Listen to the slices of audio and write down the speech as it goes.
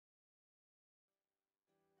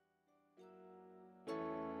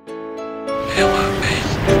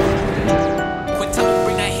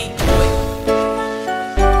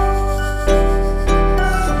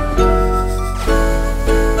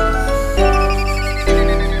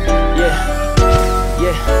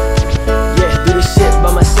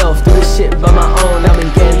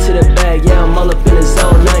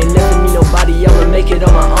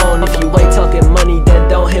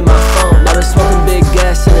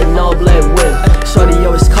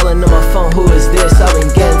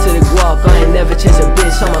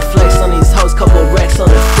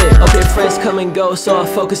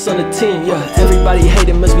focus on the team, yeah. Everybody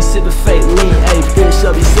hating, must be sipping fake lean, ayy. Bitch,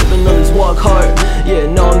 I be sipping on this walk hard. Yeah,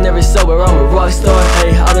 no, I'm never sober, I'm a rock star,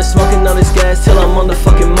 ayy. I been smoking on this gas till I'm on the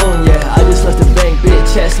fucking moon, yeah. I just left the bank,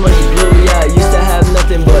 bitch, ass money blue, yeah. I used to have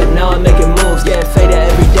nothing, but now I'm making moves. Getting faded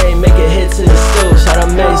every day, making hits in the stool. Shout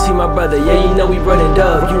out Maze, he my brother, yeah, you know we running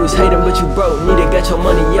dub. You was hating, but you broke, need to get your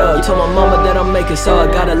money up. You told my mama that I'm making, so I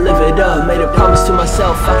gotta live it up. Made a promise to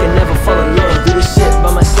myself, I can never fall in love. Do this shit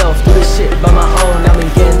by myself, do this shit by my own. I've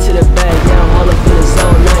been getting to the bag, yeah, I'm all up in the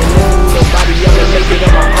zone. I ain't never need nobody, I'm gonna make it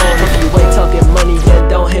on my own. If you ain't talking money, then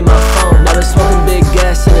don't hit my phone. I've been smoking big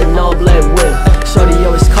gas in an all black whip. Shorty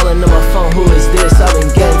always calling on my phone, who is this? I've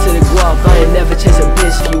been getting to the guap, I ain't never chase a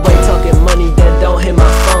bitch. If you ain't talking money, then don't hit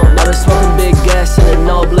my phone. I've been smoking big gas in an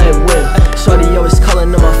all black whip. Shorty always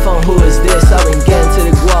calling on my phone, who is this? I've been getting to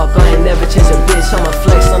the guap, I ain't never chase a bitch. I'ma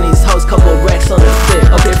flex on these hoes, couple racks on the fit.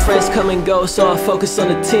 Okay, friends come and go, so I focus on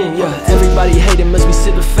the team, yeah. Everybody hating, must be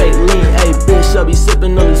sipping fake lean, ayy. Bitch, I be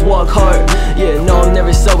sipping on this walk hard. Yeah, no, I'm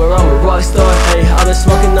never sober, I'm a rock star, ayy. I been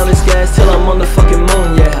smoking on this gas till I'm on the fucking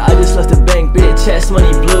moon, yeah. I just left the bank, bitch, ass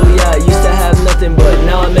money blue, yeah. I used to have nothing, but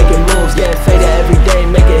now I'm making moves. Getting faded every day,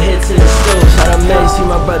 making hits in the stool. Shout out Maze, he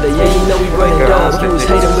my brother, yeah, you know we running dub. You was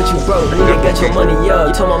hating, but you broke, need to get your money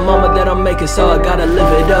up. You told my mama that I'm making, so I gotta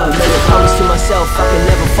live it up. Made a promise to myself, I can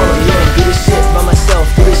never fall in love. Do this shit by myself,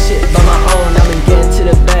 do this shit by my own. I've been getting to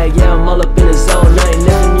the bag, yeah, I'm all up in the zone. I ain't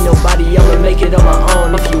never need nobody, I'ma make it on my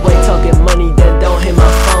own. If you ain't talking money, then don't hit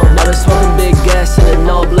my phone. I've been smoking big gas in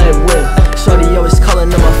an all black whip. Shorty always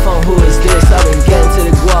calling on my phone, who is this? I've been getting to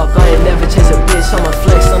the guap, I ain't never chase a bitch. I'ma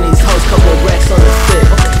flex on these hoes, couple racks on the fit.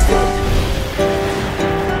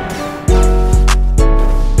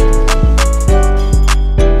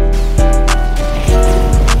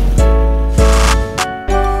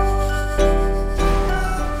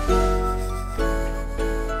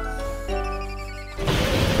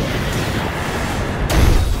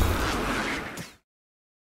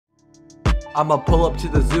 I'ma pull up to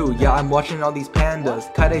the zoo, yeah, I'm watching all these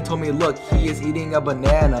pandas. Kaide told me, look, he is eating a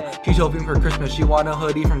banana. She's hoping for Christmas, she want a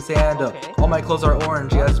hoodie from Santa. All my clothes are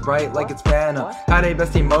orange, yes, bright like it's Fanta. Kaide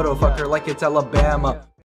bestie moto, fuck her like it's Alabama.